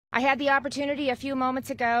I had the opportunity a few moments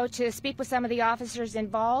ago to speak with some of the officers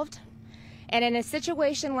involved, and in a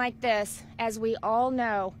situation like this, as we all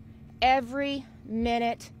know, every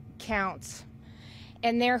minute counts.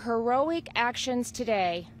 And their heroic actions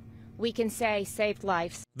today, we can say, saved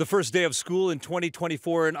lives. The first day of school in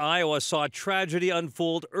 2024 in Iowa saw tragedy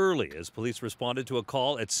unfold early as police responded to a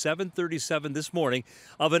call at 7:37 this morning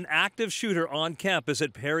of an active shooter on campus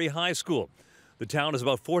at Perry High School. The town is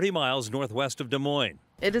about 40 miles northwest of Des Moines.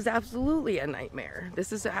 It is absolutely a nightmare.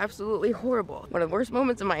 This is absolutely horrible. One of the worst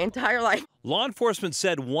moments of my entire life. Law enforcement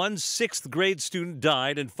said one sixth-grade student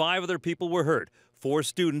died and 5 other people were hurt, 4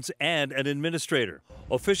 students and an administrator.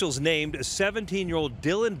 Officials named 17-year-old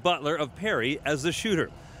Dylan Butler of Perry as the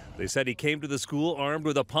shooter. They said he came to the school armed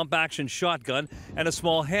with a pump-action shotgun and a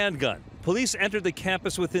small handgun. Police entered the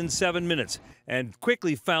campus within 7 minutes and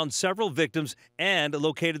quickly found several victims and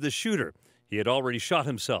located the shooter. He had already shot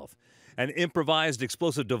himself. An improvised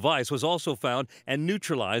explosive device was also found and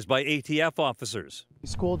neutralized by ATF officers.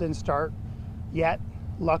 School didn't start yet,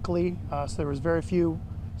 luckily, so there was very few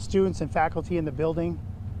students and faculty in the building,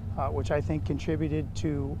 which I think contributed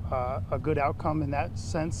to a good outcome in that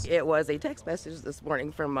sense. It was a text message this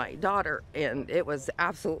morning from my daughter, and it was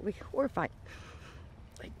absolutely horrifying.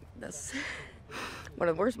 Like this, one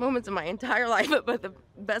of the worst moments of my entire life, but the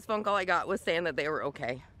best phone call I got was saying that they were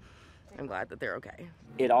okay. I'm glad that they're okay.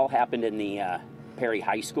 It all happened in the Perry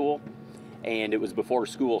High School, and it was before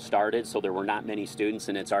school started, so there were not many students,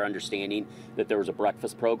 and it's our understanding that there was a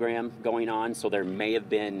breakfast program going on, so there may have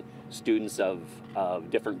been students of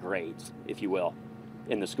different grades, if you will,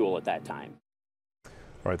 in the school at that time.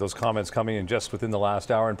 All right, those comments coming in just within the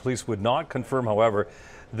last hour, and police would not confirm, however,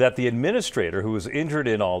 that the administrator who was injured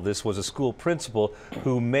in all this was a school principal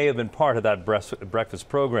who may have been part of that breakfast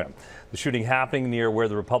program. The shooting happening near where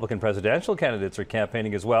the Republican presidential candidates are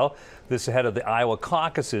campaigning as well. This ahead of the Iowa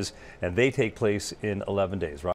caucuses, and they take place in 11 days.